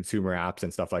terms of like consumer apps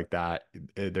and stuff like that,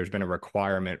 there's been a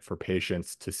requirement for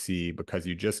patience to see because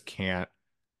you just can't,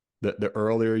 the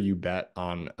earlier you bet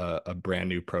on a brand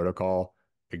new protocol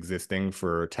existing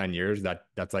for 10 years,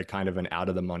 that's like kind of an out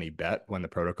of the money bet when the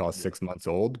protocol is Yeah. 6 months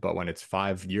old. But when it's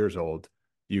 5 years old,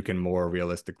 you can more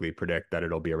realistically predict that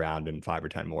it'll be around in 5 or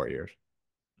 10 more years.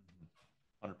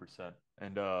 100%.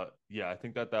 And yeah, I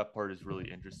think that part is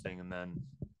really interesting. And then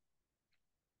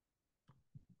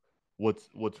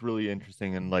what's really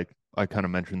interesting, and like I kind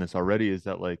of mentioned this already, is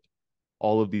that like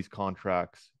all of these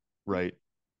contracts, right?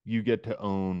 You get to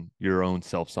own your own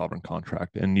self-sovereign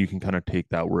contract, and you can kind of take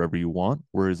that wherever you want.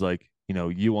 Whereas like,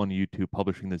 you on YouTube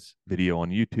publishing this video on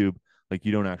YouTube, like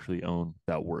you don't actually own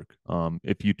that work.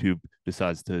 If YouTube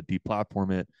decides to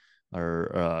deplatform it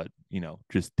or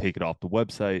just take it off the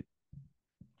website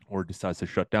or decides to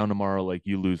shut down tomorrow, like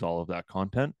you lose all of that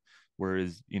content.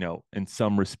 Whereas, in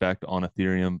some respect on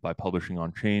Ethereum by publishing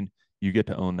on chain, you get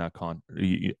to own that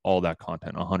all that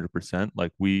content 100%.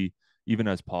 Like we, even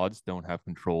as pods, don't have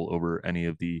control over any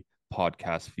of the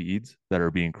podcast feeds that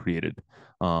are being created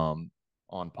on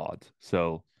pods.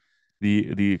 So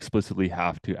the explicitly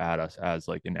have to add us as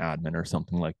like an admin or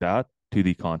something like that to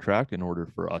the contract in order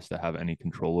for us to have any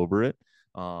control over it.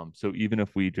 So even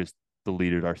if we just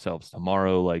deleted ourselves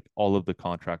tomorrow, like all of the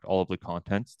contract, all of the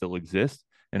content still exists,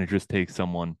 and it just takes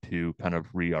someone to kind of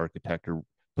re-architect or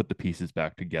put the pieces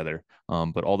back together.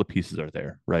 But all the pieces are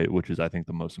there, right? Which is, I think,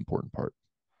 the most important part.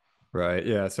 Right.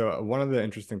 Yeah. So one of the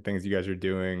interesting things you guys are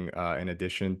doing, in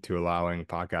addition to allowing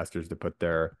podcasters to put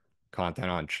their content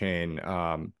on chain,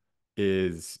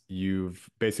 is you've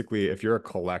basically, if you're a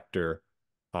collector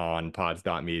on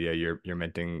pods.media, you're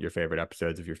minting your favorite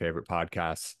episodes of your favorite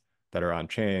podcasts that are on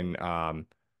chain.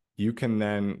 You can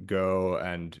then go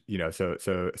and,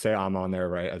 so say I'm on there,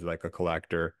 right, as like a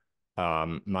collector.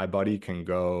 My buddy can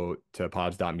go to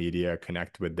pods.media,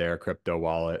 connect with their crypto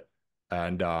wallet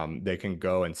and they can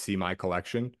go and see my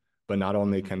collection. But not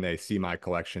only Mm-hmm. can they see my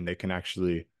collection, they can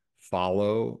actually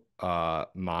follow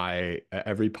my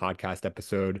every podcast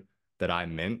episode that I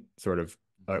mint, sort of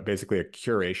Mm-hmm. basically a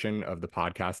curation of the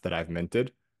podcast that I've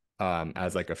minted as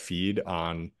Mm-hmm. like a feed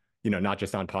on, not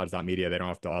just on pods.media. They don't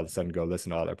have to all of a sudden go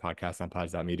listen to all their podcasts on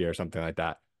pods.media or something like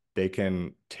that. They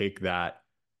can take that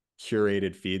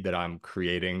curated feed that I'm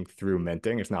creating through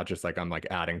minting. It's not just like I'm like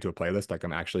adding to a playlist, like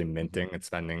I'm actually Mm-hmm. minting and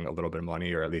spending a little bit of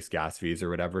money or at least gas fees or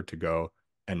whatever to go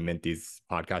and mint these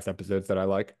podcast episodes that I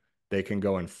like. They can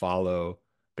go and follow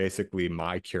basically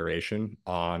my curation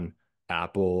on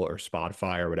Apple or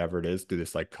Spotify or whatever it is through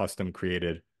this like custom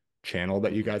created channel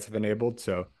that you Mhm. guys have enabled.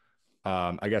 So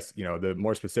I guess, the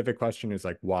more specific question is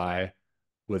like, why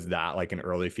was that like an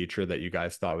early feature that you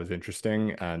guys thought was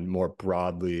interesting? And more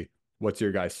broadly, what's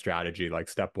your guys' strategy? Like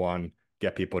step one,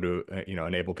 get people to,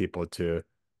 enable people to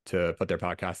put their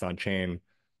podcast on chain.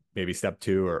 Maybe step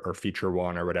two or feature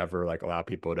one or whatever, like allow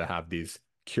people to have these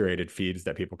curated feeds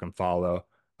that people can follow.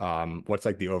 What's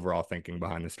like the overall thinking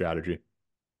behind the strategy?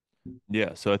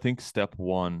 Yeah, so I think step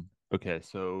one, okay,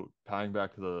 so tying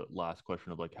back to the last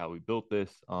question of like how we built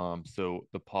this, so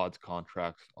the pods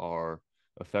contracts are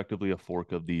effectively a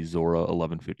fork of the Zora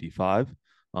 1155.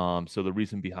 So the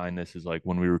reason behind this is like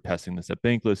when we were testing this at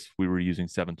Bankless, we were using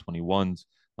 721s.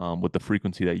 With the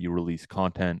frequency that you release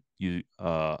content,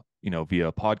 via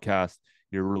a podcast,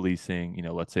 you're releasing,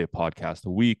 let's say a podcast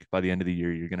a week. By the end of the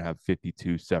year, you're going to have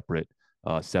 52 separate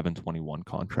 721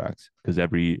 contracts because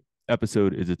every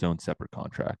episode is its own separate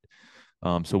contract.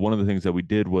 So one of the things that we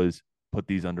did was put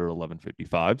these under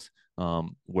 1155s,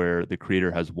 where the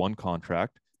creator has one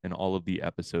contract and all of the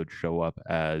episodes show up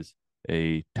as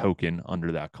a token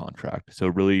under that contract. So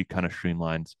it really kind of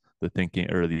streamlines the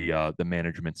thinking or the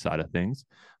management side of things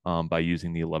by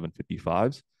using the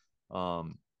 1155s.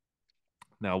 Um,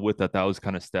 Now with that, that was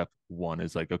kind of step one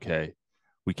is like, okay,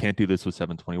 we can't do this with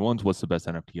 721s. What's the best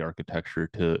NFT architecture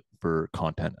for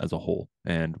content as a whole?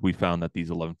 And we found that these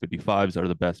 1155s are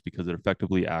the best because it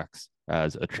effectively acts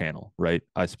as a channel, right?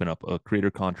 I spin up a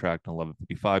creator contract, an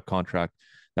 1155 contract.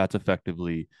 That's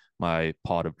effectively my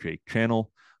Pod of Jake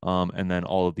channel. And then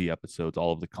all of the episodes,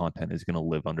 all of the content is going to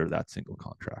live under that single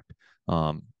contract.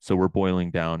 So we're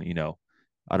boiling down,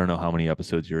 I don't know how many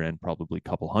episodes you're in, probably a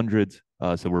couple hundreds.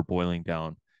 So we're boiling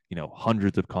down,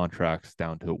 hundreds of contracts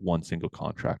down to one single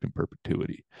contract in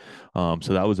perpetuity.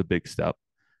 So that was a big step.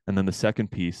 And then the second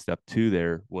piece, step two,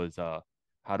 there was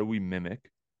how do we mimic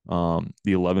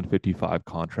the 1155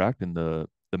 contract and the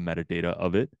metadata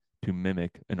of it to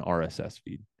mimic an RSS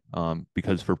feed?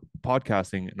 Because for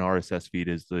podcasting, an RSS feed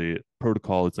is the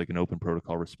protocol. It's like an open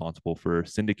protocol responsible for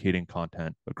syndicating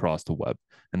content across the web.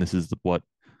 And this is what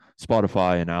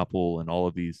Spotify and Apple and all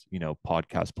of these,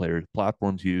 podcast player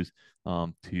platforms use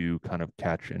to kind of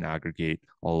catch and aggregate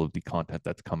all of the content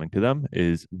that's coming to them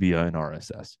is via an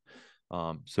RSS.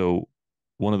 So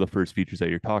one of the first features that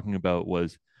you're talking about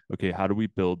was, okay, how do we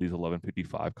build these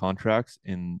 1155 contracts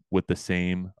in with the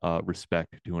same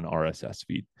respect to an RSS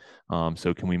feed?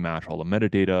 So can we match all the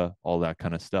metadata, all that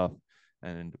kind of stuff?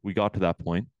 And we got to that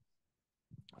point.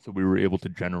 So we were able to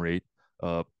generate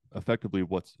effectively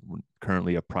what's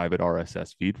currently a private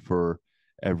RSS feed for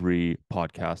every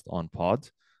podcast on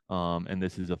pods. And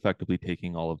this is effectively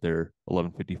taking all of their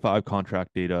 1155 contract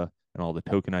data and all the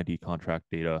token ID contract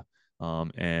data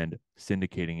and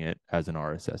syndicating it as an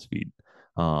RSS feed.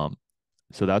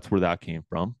 So that's where that came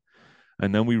from.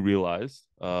 And then we realized,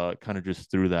 kind of just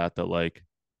through that like,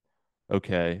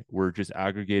 okay, we're just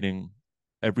aggregating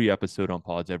every episode on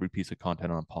pods, every piece of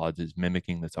content on pods is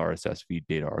mimicking this RSS feed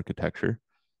data architecture.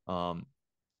 Um,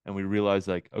 and we realized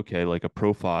like, okay, like a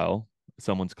profile,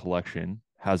 someone's collection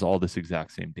has all this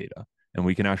exact same data. And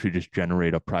we can actually just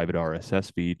generate a private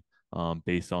RSS feed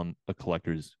based on a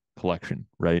collector's collection,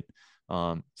 right?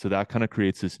 So that kind of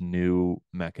creates this new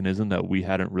mechanism that we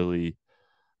hadn't really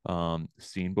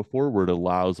seen before, where it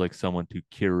allows like someone to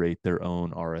curate their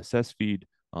own RSS feed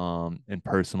and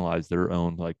personalize their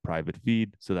own like private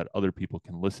feed so that other people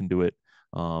can listen to it,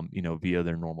 via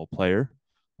their normal player.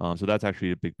 So that's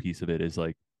actually a big piece of it is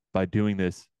like by doing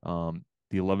this,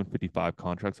 the 1155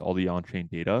 contracts, all the on-chain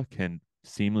data can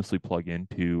seamlessly plug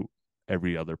into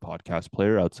every other podcast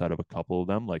player outside of a couple of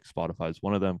them. Like Spotify is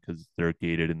one of them because they're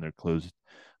gated and they're closed.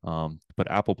 But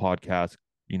Apple Podcasts,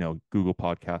 Google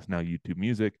Podcasts, now YouTube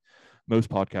Music, most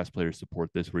podcast players support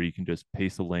this where you can just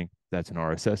paste a link that's an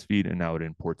RSS feed and now it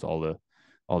imports all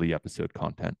the episode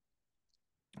content.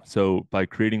 So by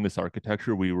creating this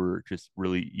architecture, we were just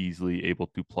really easily able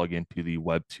to plug into the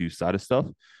Web 2 side of stuff,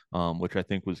 which I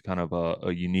think was kind of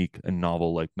a unique and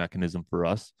novel like mechanism for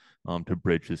us to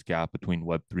bridge this gap between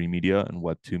Web 3 media and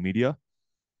Web 2 media.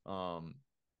 Um,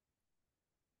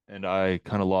 and I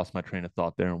kind of lost my train of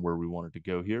thought there and where we wanted to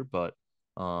go here, but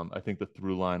I think the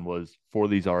through line was for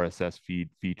these RSS feed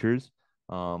features.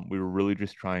 We were really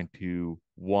just trying to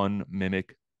one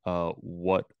mimic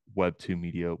what Web2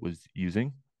 media was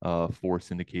using for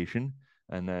syndication,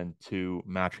 and then two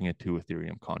matching it to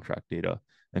Ethereum contract data.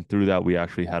 And through that, we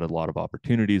actually had a lot of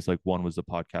opportunities. Like one was the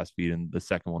podcast feed, and the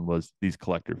second one was these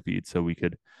collector feeds. So we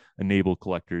could enable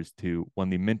collectors to, when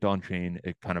they mint on chain,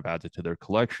 it kind of adds it to their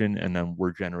collection, and then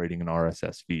we're generating an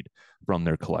RSS feed from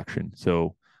their collection.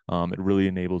 So It really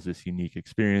enables this unique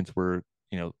experience where,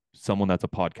 someone that's a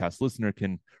podcast listener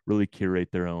can really curate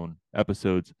their own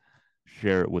episodes,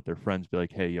 share it with their friends, be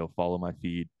like, hey, yo, follow my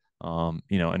feed.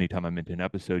 Anytime I'm into an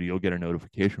episode, you'll get a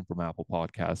notification from Apple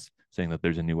Podcasts saying that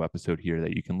there's a new episode here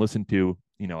that you can listen to.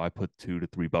 I put $2 to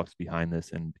 $3 behind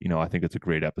this, and I think it's a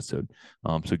great episode.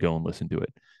 So go and listen to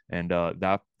it. And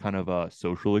that kind of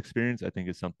social experience, I think,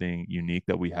 is something unique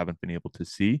that we haven't been able to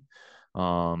see.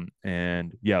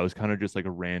 And yeah, it was kind of just like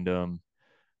a random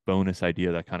bonus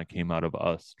idea that kind of came out of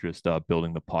us just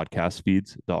building the podcast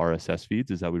feeds, the RSS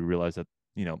feeds, is that we realized that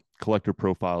collector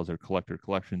profiles or collector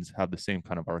collections have the same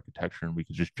kind of architecture, and we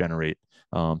could just generate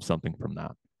something from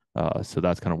that. So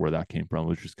that's kind of where that came from. It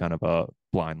was just kind of a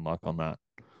blind luck on that.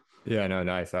 Yeah, no,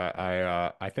 nice.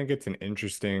 I think it's an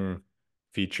interesting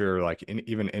feature, like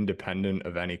even independent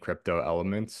of any crypto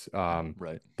elements.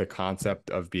 Right. The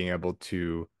concept of being able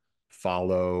to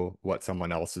follow what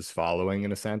someone else is following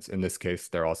in a sense. In this case,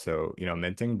 they're also,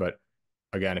 minting. But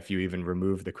again, if you even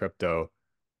remove the crypto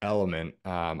element,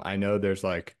 I know there's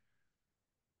like,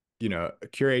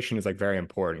 curation is like very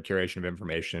important, curation of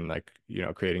information, like,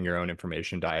 creating your own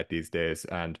information diet these days.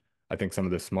 And I think some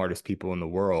of the smartest people in the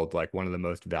world, like one of the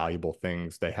most valuable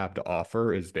things they have to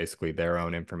offer is basically their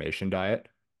own information diet.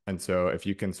 And so if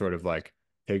you can sort of like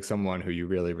take someone who you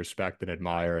really respect and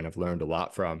admire and have learned a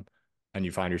lot from, and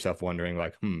you find yourself wondering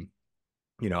like,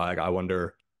 like I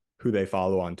wonder who they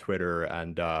follow on Twitter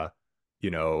and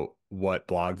what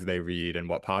blogs they read and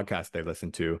what podcasts they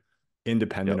listen to,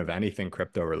 independent Yep. of anything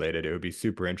crypto related. It would be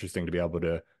super interesting to be able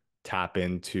to tap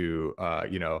into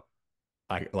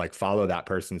like follow that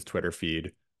person's Twitter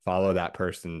feed, follow that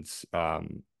person's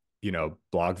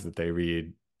blogs that they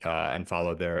read, and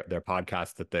follow their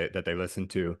podcasts that they listen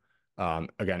to.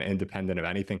 Again, independent of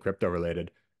anything crypto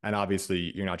related. And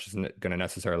obviously, you're not just going to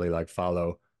necessarily like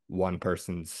follow one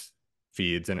person's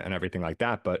feeds and everything like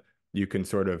that, but you can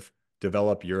sort of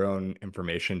develop your own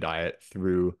information diet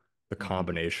through the Mm-hmm.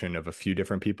 combination of a few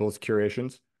different people's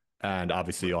curations. And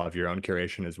obviously, Right. you'll have your own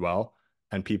curation as well.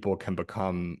 And people can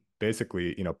become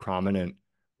basically, prominent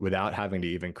without having to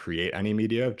even create any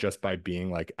media, just by being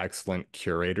like excellent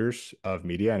curators of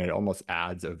media. And it almost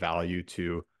adds a value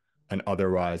to an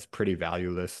otherwise pretty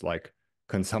valueless like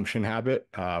consumption habit,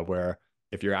 where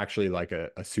if you're actually like a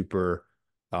super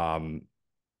um,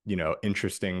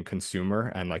 interesting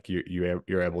consumer, and like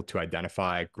you're able to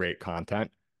identify great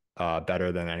content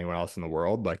better than anyone else in the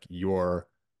world, like you're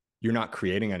not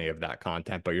creating any of that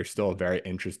content, but you're still a very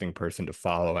interesting person to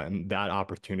follow. And that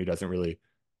opportunity doesn't really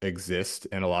exist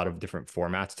in a lot of different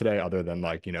formats today, other than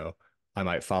like, I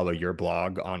might follow your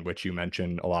blog on which you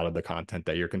mention a lot of the content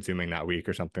that you're consuming that week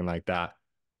or something like that.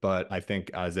 But I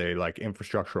think as a like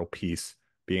infrastructural piece,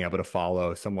 being able to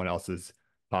follow someone else's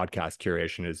podcast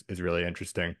curation is really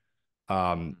interesting.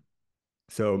 Um,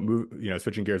 Mm-hmm. so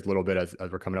switching gears a little bit as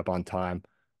we're coming up on time.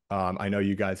 I know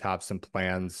you guys have some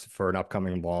plans for an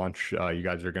upcoming launch. You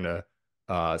guys are gonna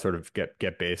sort of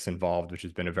get base involved, which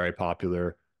has been a very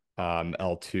popular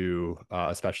L2,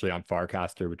 especially on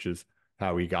Farcaster, which is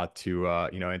how we got to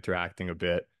interacting a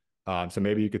bit. So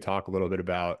maybe you could talk a little bit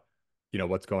about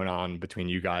what's going on between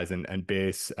you guys and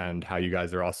base, and how you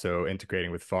guys are also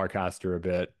integrating with Farcaster a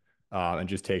bit, and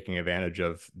just taking advantage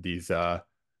of these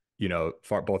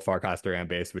both Farcaster and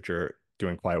Base, which are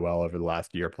doing quite well over the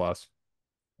last year plus.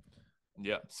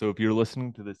 Yeah. So if you're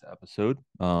listening to this episode,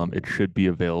 it should be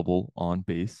available on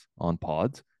base on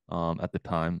pods at the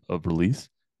time of release.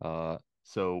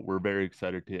 So we're very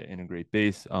excited to integrate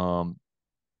base.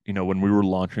 When we were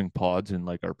launching pods in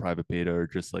like our private beta or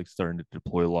just like starting to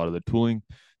deploy a lot of the tooling,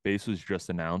 base was just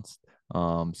announced.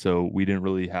 So we didn't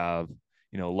really have,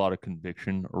 a lot of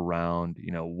conviction around,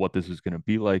 what this was going to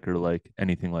be like or like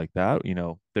anything like that.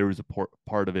 There was a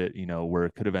part of it, where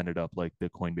it could have ended up like the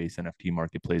Coinbase NFT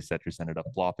marketplace that just ended up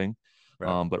flopping.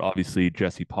 Right. But obviously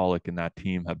Jesse Pollock and that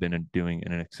team have been doing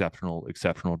an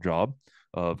exceptional job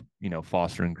of,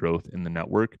 fostering growth in the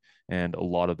network. And a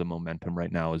lot of the momentum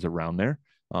right now is around there.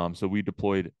 So we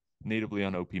deployed natively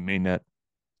on OP mainnet,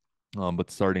 but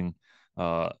starting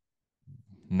uh,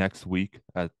 next week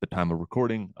at the time of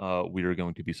recording, we are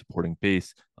going to be supporting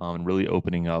Base and really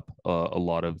opening up a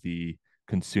lot of the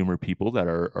consumer people that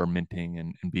are minting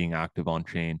and being active on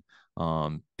chain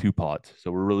to pods.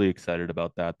 So we're really excited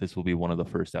about that. This will be one of the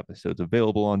first episodes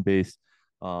available on Base.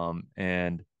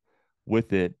 And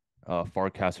with it,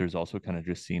 Farcaster has also kind of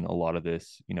just seen a lot of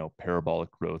this, parabolic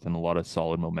growth and a lot of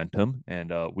solid momentum.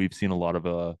 And we've seen a lot of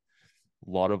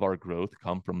our growth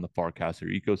come from the Farcaster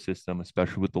ecosystem,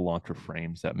 especially with the launch of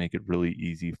frames that make it really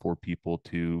easy for people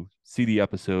to see the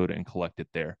episode and collect it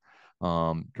there.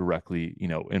 directly,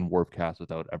 in Warpcast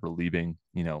without ever leaving,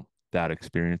 that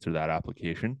experience or that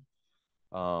application.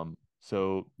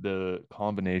 So the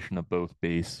combination of both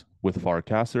base with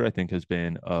Farcaster, I think, has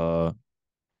been a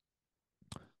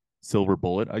silver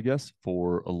bullet, I guess,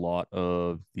 for a lot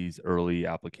of these early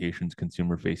applications,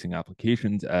 consumer facing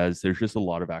applications, as there's just a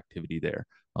lot of activity there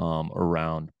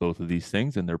around both of these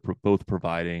things. And they're both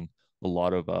providing a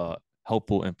lot of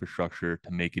helpful infrastructure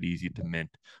to make it easy to mint,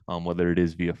 whether it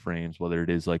is via frames, whether it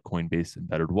is like Coinbase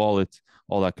embedded wallets,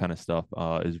 all that kind of stuff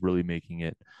is really making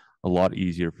it a lot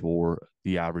easier for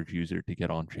the average user to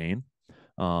get on chain.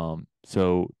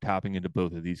 So tapping into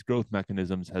both of these growth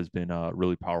mechanisms has been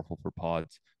really powerful for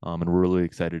pods, and we're really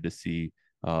excited to see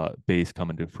base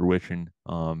come into fruition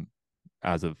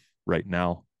as of right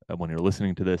now when you're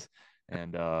listening to this,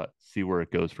 and see where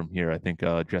it goes from here. I think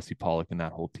Jesse Pollock and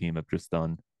that whole team have just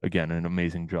done again an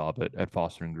amazing job at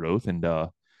fostering growth, and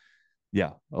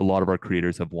yeah, a lot of our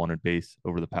creators have wanted base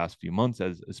over the past few months,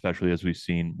 as especially as we've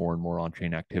seen more and more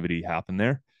on-chain activity happen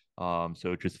there.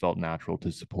 So it just felt natural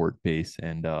to support base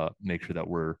and make sure that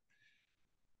we're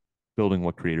building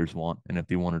what creators want. And if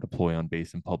they want to deploy on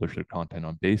base and publish their content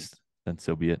on base, then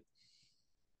so be it.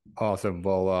 Awesome.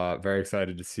 Well, very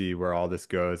excited to see where all this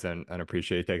goes and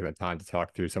appreciate you taking the time to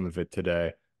talk through some of it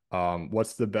today.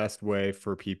 What's the best way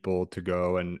for people to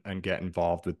go and get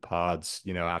involved with pods,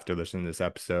 after listening to this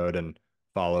episode and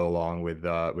follow along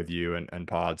with you and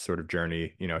pods sort of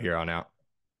journey, here on out?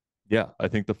 Yeah, I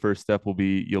think the first step will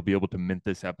be you'll be able to mint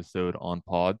this episode on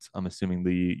pods. I'm assuming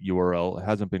the URL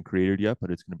hasn't been created yet,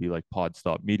 but it's going to be like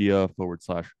pods.media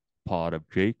 / pod of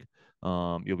Jake.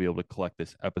 You'll be able to collect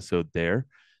this episode there.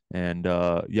 And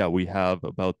yeah, we have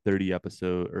about 30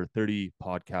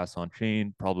 podcasts on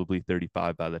chain, probably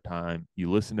 35 by the time you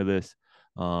listen to this,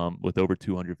 with over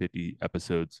 250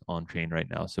 episodes on chain right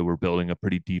now. So we're building a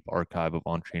pretty deep archive of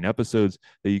on chain episodes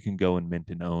that you can go and mint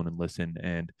and own and listen.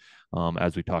 And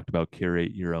as we talked about,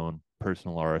 curate your own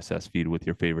personal RSS feed with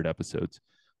your favorite episodes.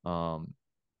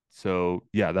 So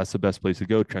yeah, that's the best place to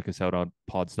go. Check us out on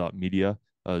pods.media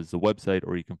as the website,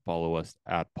 or you can follow us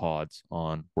at pods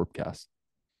on Warpcast.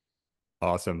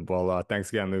 Awesome. Well, thanks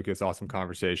again, Lucas. Awesome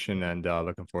conversation and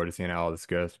looking forward to seeing how all this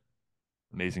goes.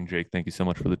 Amazing, Jake. Thank you so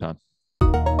much for the time.